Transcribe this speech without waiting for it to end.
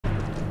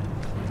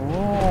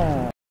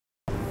Oh,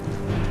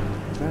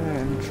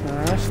 very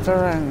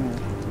interesting.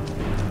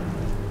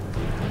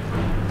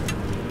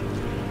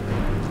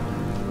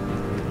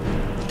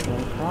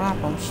 Oh crap,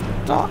 I'm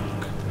stuck.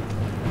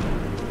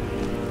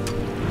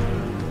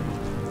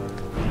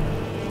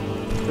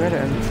 Very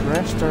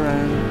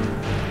interesting.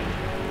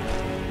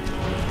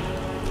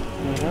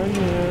 Where are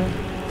you?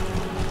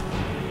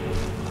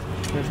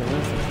 Where's the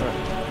truck?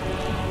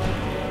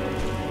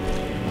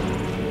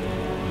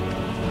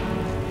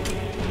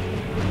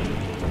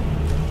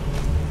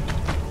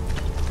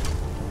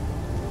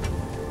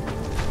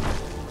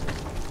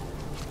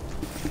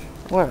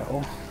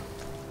 Well,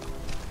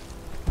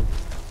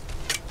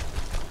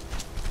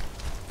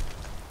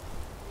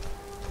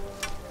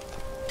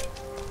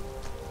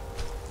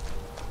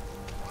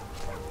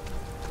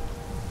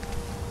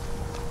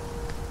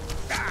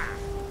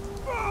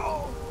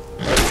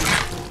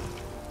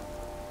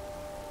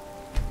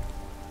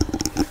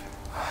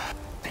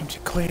 time to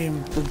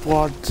claim the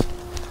blood,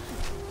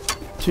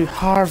 to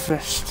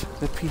harvest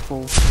the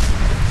people.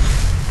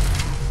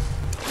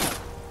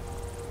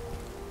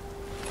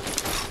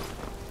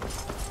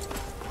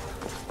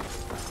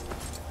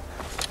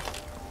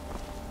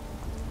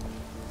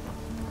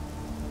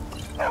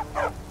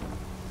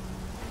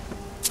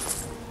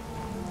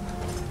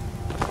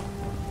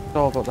 It's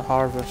all about the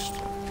harvest.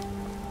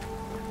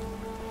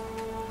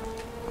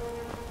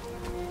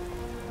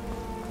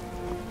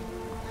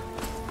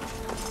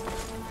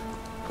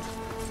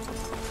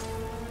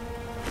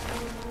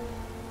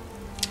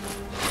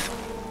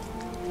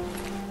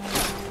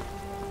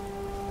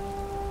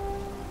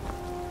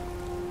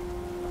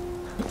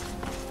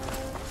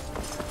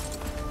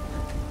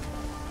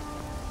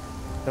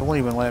 They won't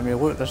even let me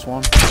loot this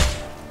one.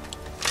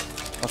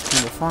 That's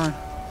kind of fine.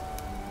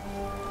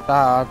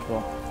 Dad,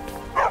 well.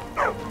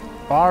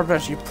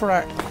 Barbus, you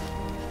prick.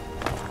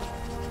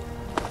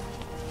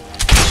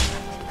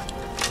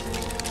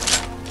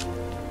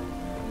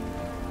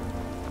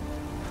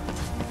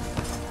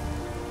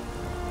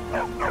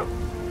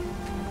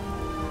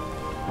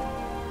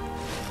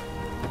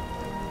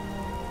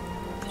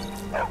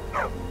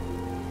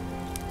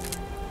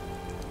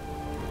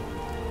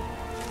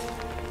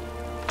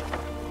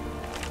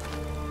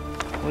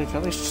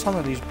 At least some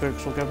of these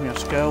books will give me a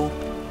skill.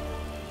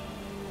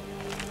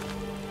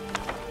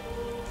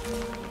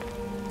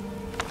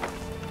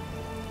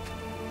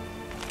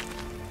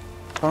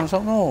 Turns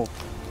out no.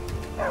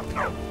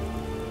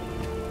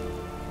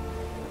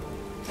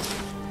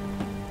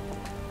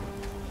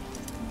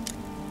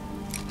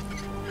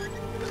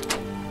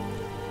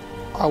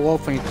 I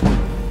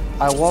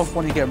love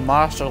when you get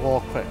master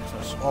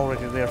lockpicks. It's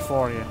already there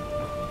for you.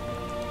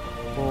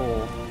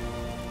 Oh,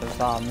 is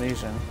that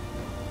amazing?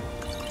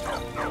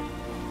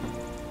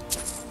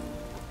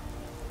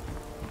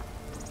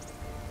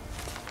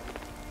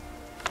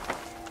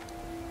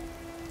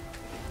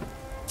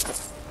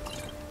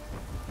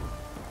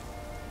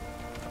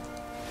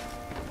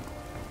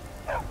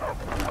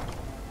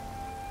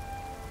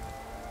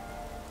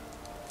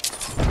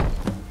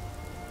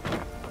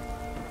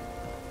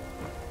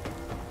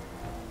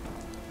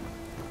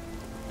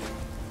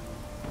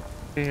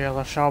 Yeah,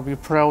 I shall be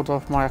proud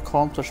of my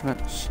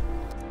accomplishments.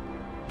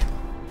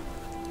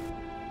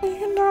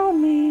 You know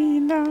me,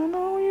 and I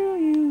know you,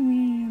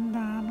 me, and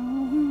I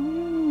know who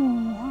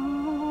you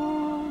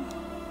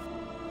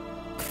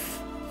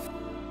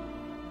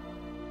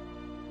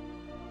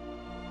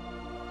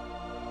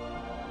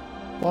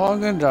are.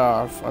 Long and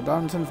Darth, A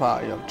Dungeon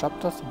Fire,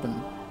 Chapter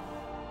 7.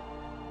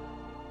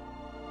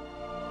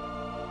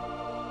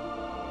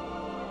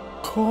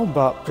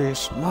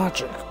 Combat-based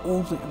magic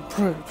only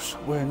improves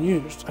when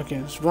used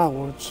against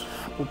valid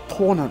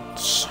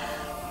opponents.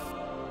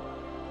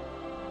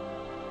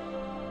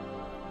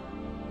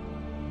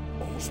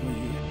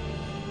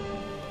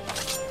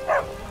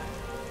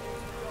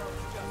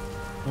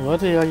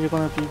 Lydia, are you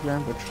gonna be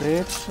getting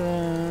betrayed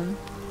soon?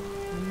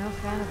 I'm no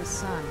fan of the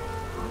sun.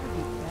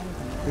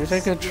 You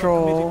take control.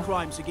 You have committed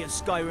crimes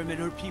against Skyrim and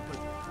her people.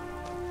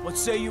 What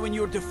say you in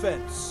your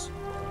defense?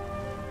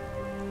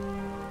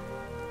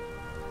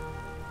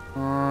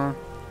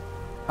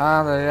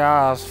 I'm the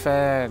Jarl's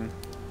fan.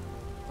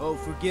 Oh,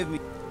 forgive me.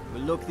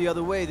 We'll look the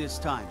other way this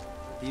time.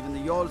 Even the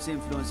Jarl's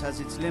influence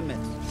has its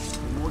limits.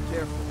 Be more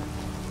careful.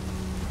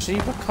 See,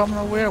 becoming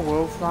a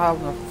werewolf and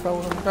having a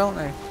frozen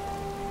bounty.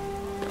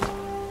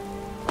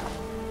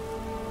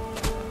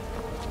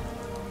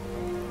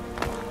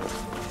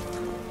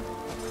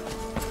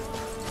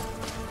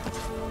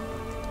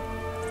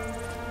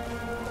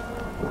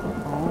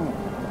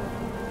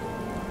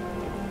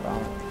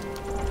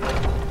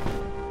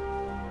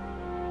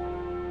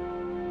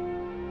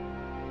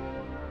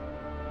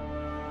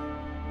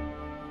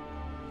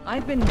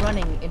 I've been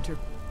running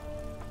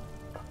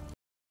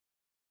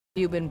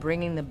You've been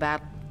bringing the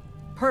bat.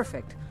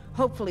 Perfect.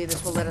 Hopefully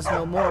this will let us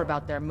know more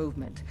about their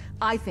movement.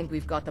 I think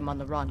we've got them on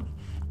the run.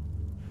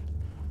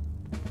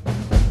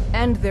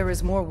 And there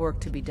is more work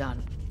to be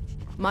done.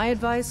 My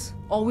advice,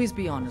 always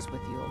be honest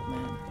with the old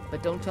man.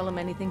 But don't tell him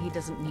anything he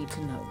doesn't need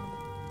to know.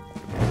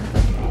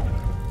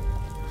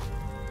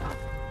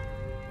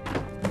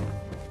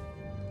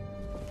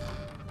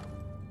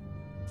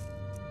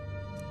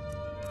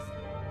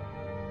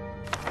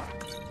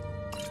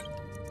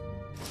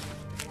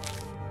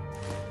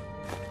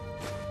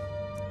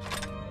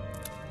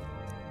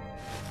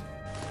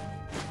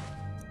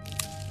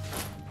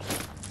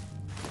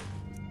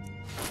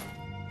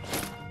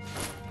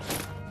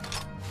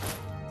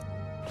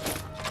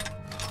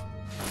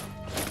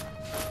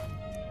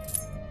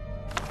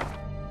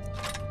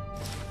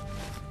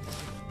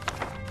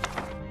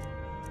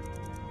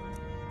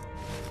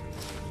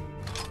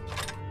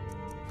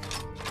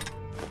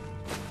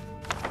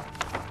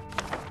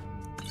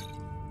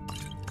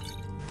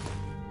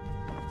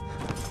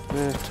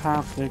 this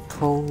totally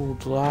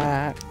cold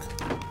like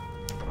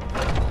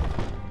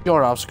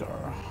your Oscar.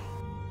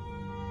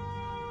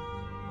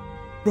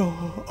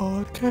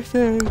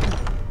 Broadcasting.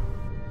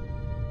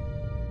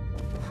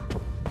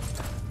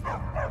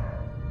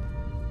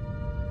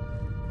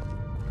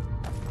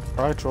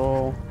 Right,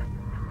 troll.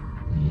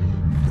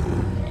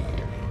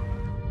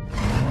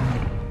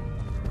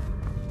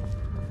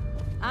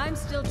 I'm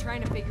still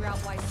trying to figure out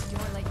why Syor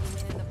let you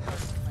in the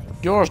first place.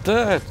 Yours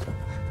dead.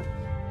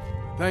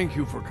 Thank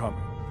you for coming.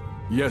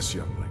 Yes,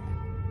 youngling.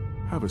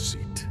 Have a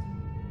seat.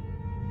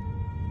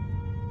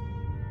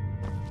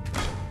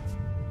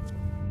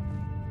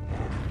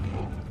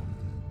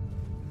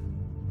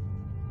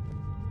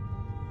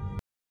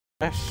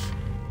 Yes.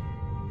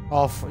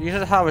 Oh, you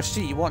should have a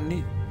seat. You won't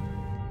need.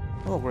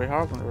 Oh, Great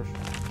Harbingers.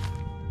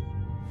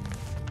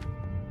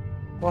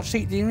 What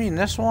seat do you mean?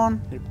 This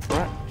one? You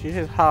prick. You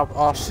should have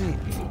a seat.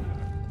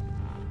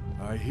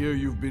 I hear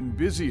you've been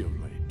busy of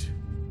late.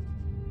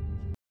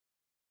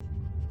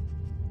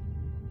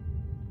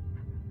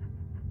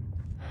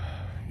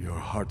 Your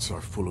hearts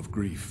are full of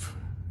grief,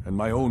 and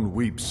my own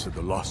weeps at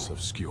the loss of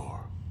Skyr.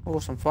 Oh,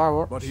 some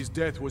fireworks. But his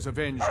death was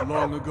avenged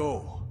long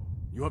ago.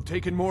 You have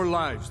taken more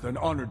lives than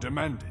honor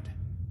demanded.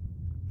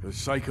 The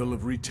cycle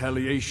of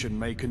retaliation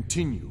may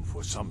continue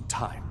for some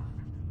time.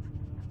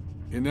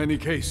 In any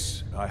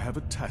case, I have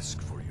a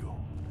task for you.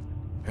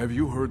 Have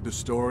you heard the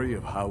story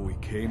of how we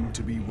came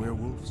to be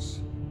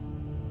werewolves?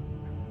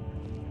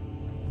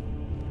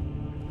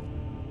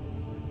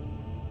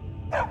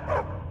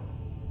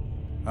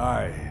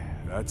 Aye,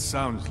 that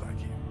sounds like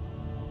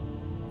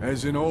him.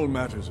 As in all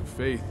matters of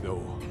faith,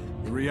 though,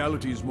 the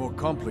reality is more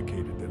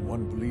complicated than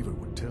one believer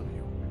would tell you.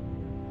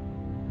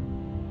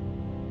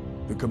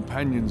 The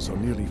companions are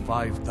nearly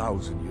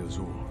 5,000 years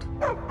old.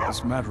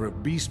 This matter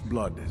of beast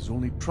blood has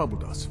only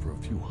troubled us for a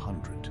few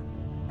hundred.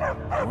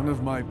 One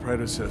of my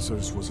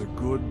predecessors was a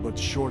good but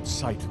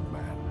short-sighted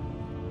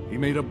man. He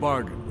made a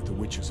bargain with the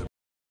witches of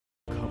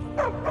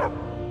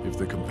Coven. If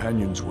the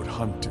companions would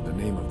hunt in the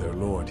name of their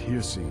lord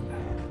Hircine,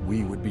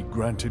 we would be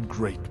granted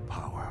great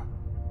power.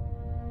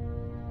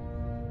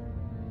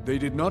 They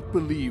did not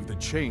believe the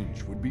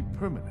change would be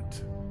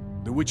permanent.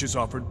 The witches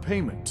offered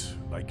payment,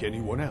 like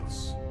anyone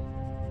else.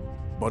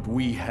 But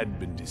we had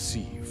been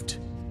deceived.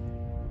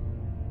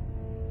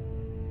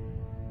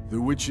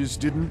 The witches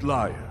didn't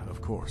lie,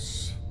 of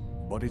course,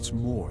 but it's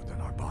more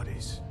than our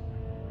bodies.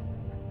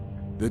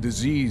 The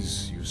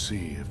disease, you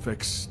see,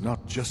 affects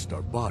not just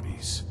our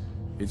bodies,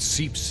 it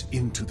seeps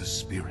into the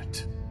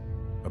spirit.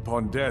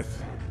 Upon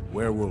death,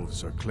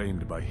 werewolves are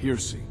claimed by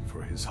Hircine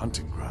for his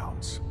hunting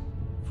grounds.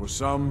 For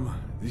some,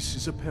 this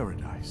is a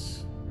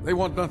paradise. They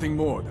want nothing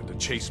more than to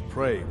chase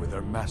prey with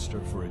their master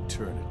for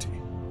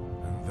eternity.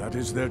 That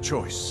is their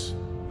choice.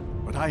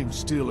 But I am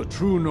still a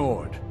true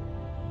Nord,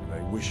 and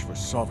I wish for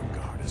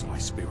Sovngarde as my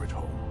spirit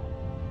home.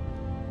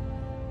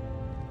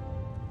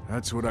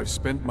 That's what I've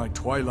spent my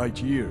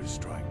twilight years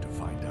trying to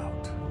find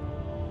out.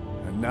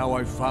 And now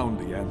I've found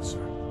the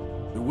answer.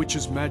 The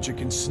witches'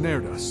 magic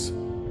ensnared us,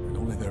 and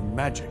only their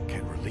magic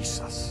can release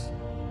us.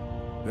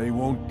 They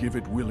won't give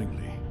it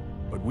willingly,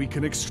 but we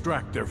can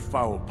extract their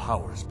foul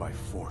powers by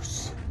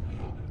force.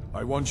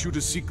 I want you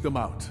to seek them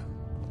out.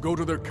 Go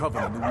to their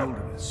coven in the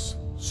wilderness.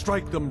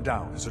 Strike them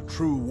down as a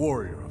true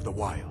warrior of the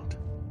wild.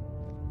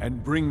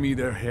 And bring me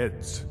their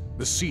heads,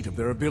 the seat of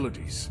their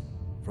abilities.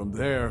 From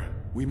there,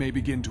 we may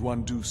begin to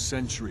undo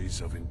centuries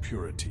of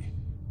impurity.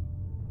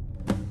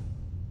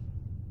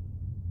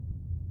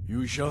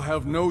 You shall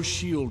have no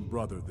shield,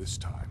 brother, this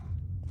time.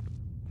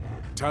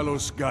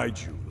 Talos guide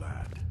you,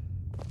 lad.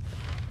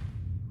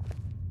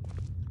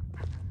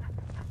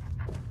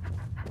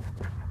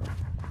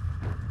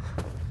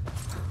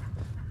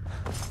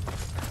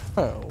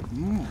 Oh,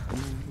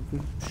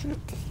 shit.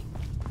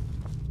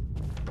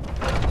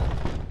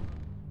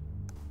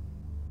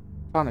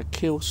 Trying to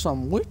kill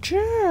some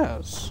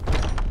witches.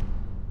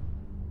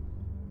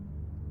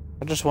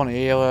 I just want to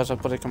heal as a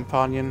bloody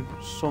companion.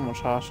 So much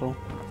hassle.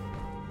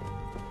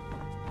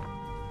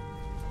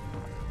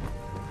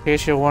 In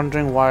case you're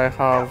wondering why I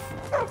have...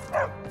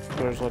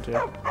 Where's Lydia?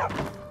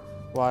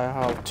 Why I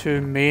have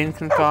two main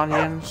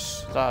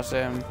companions. That's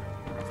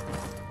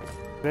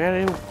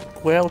very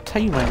well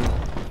timing.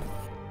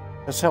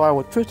 That's how I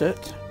would put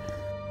it.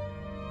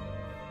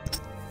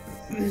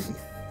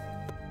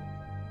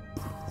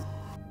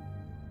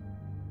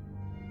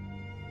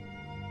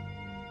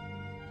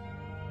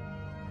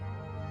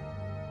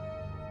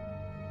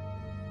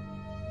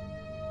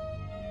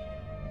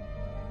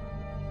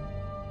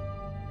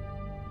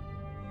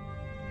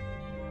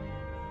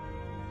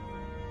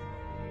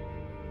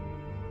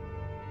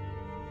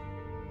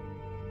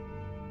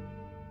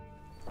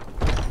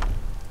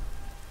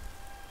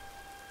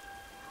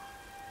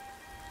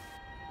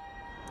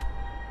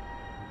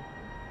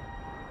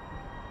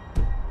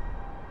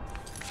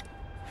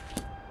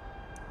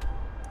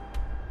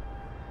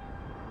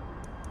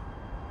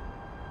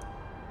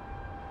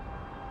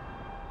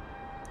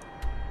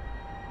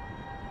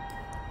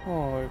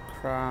 Holy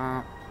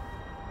crap.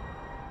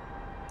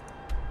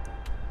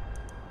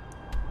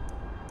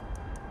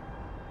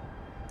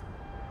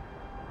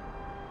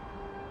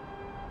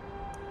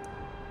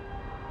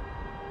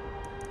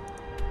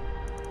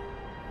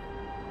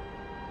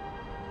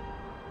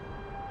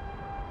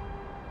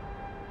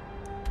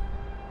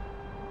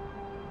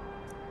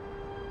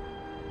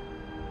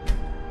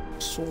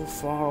 so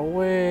far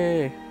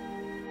away.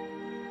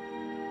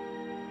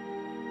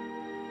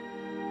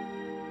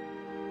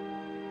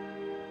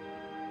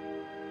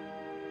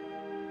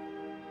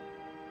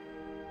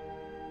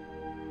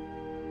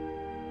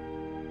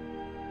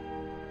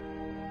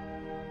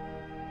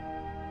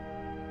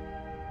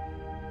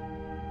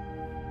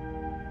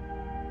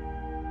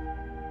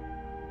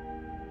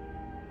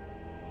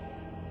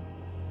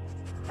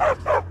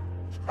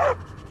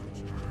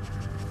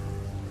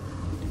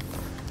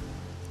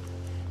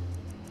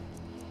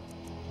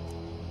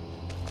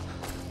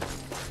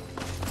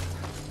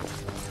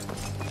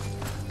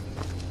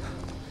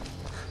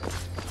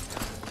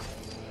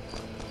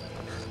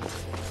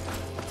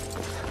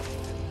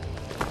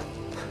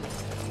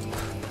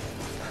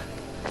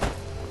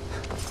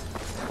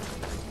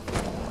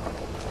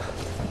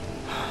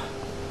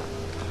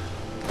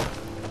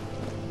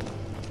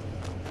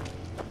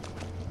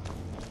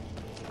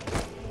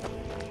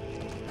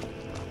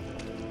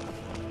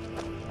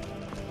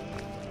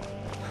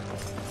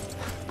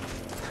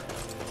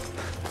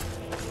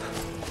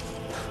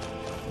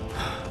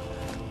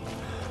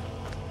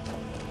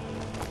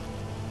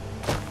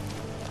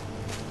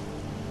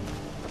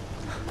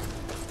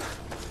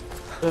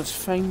 Let's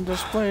find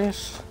this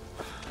place.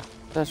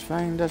 Let's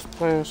find this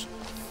place.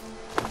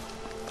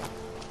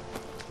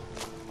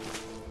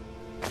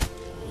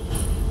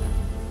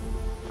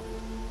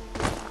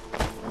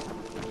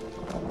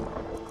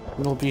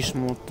 No beast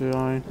mode, do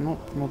I?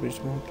 Nope, no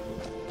beast mode.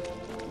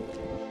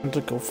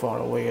 Look how far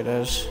away it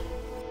is.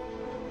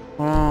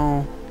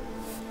 Wow.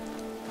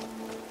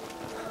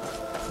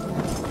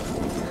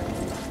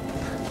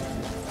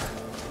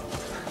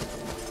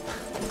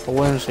 I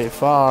wouldn't say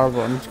far,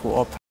 but I need to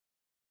go up.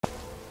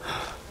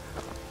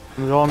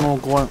 We all know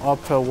going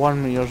uphill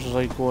 1 meter is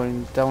like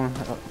going down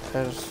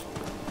is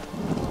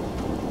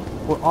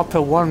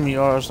uphill 1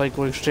 meter is like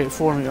going straight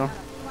 4 meter.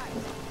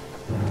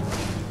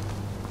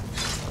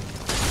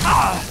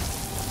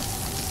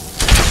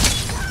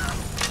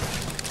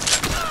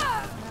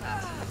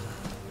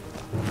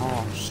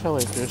 Oh,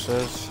 silly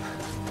gooses.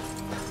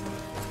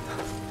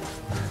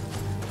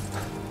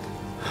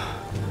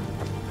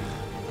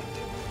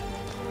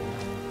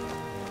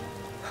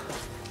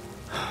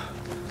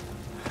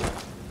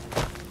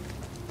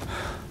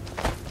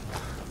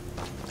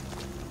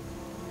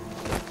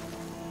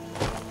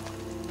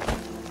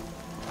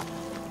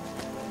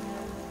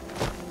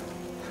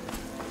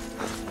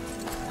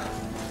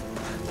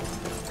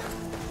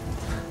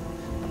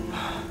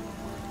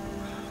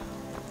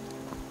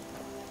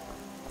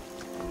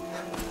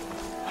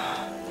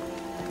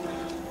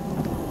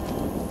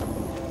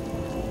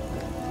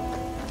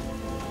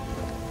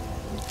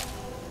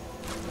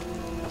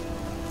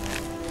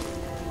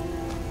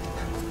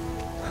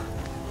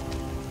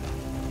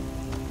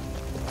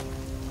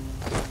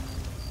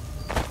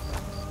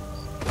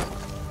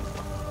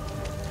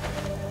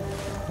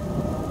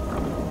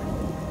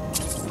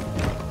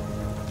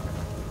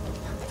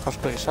 That's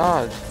pretty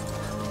sad.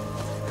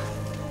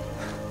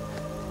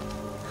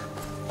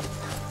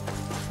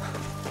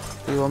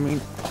 You know what I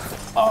mean?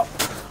 Up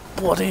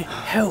bloody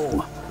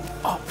hill!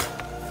 Up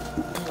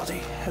bloody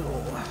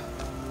hill!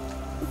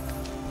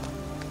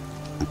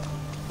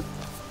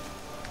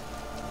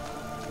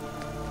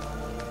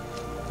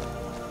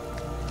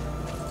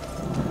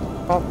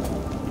 Up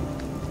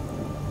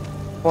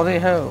bloody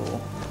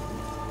hill!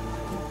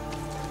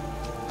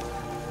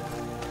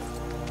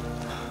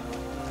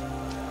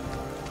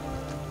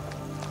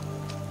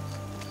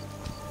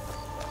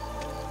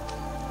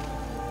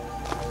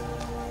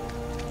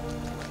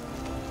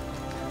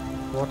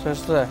 What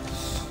is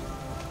this?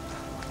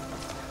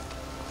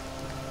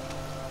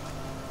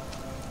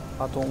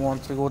 I don't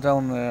want to go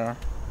down there.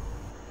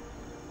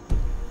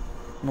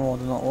 No, I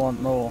do not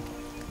want, no.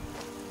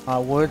 I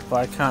would, but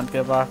I can't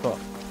get back up.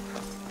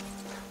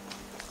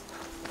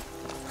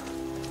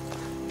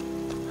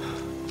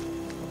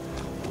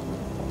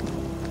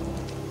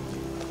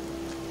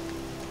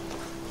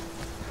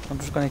 I'm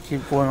just gonna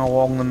keep going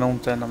along the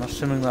mountain. I'm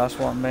assuming that's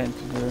what I'm meant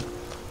to do.